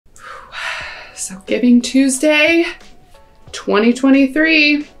So Giving Tuesday,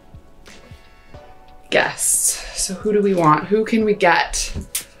 2023 guests. So who do we want? Who can we get?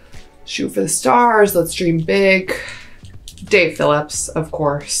 Shoot for the stars. Let's dream big. Dave Phillips, of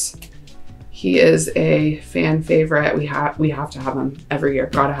course. He is a fan favorite. We have to have him every year.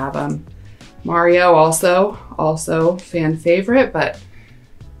 Gotta have him. Mario also fan favorite, but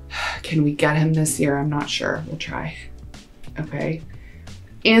can we get him this year? I'm not sure. We'll try. Okay.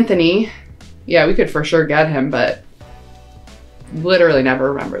 Anthony. Yeah, we could for sure get him, but literally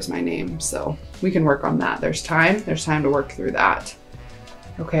never remembers my name. So we can work on that. There's time to work through that.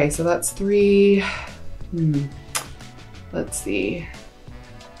 Okay, so that's 3. Let's see.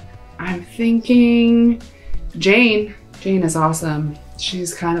 I'm thinking Jane. Jane is awesome.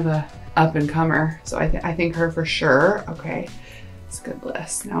 She's kind of a up and comer. So I think her for sure. Okay, it's a good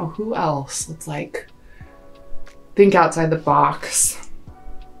list. Now who else? Let's like think outside the box.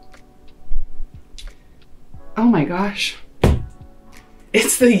 Oh my gosh.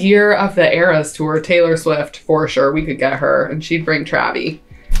 It's the year of the Eras tour. Taylor Swift, for sure. We could get her and she'd bring Travi.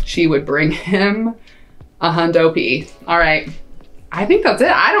 She would bring him a hundo P. All right. I think that's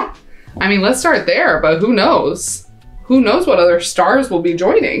it. I mean, let's start there, but who knows? Who knows what other stars will be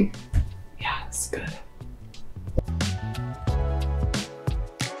joining? Yeah, it's good.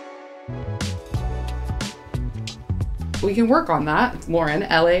 We can work on that. Lauren,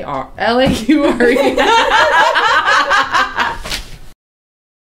 L-A-U-R-E.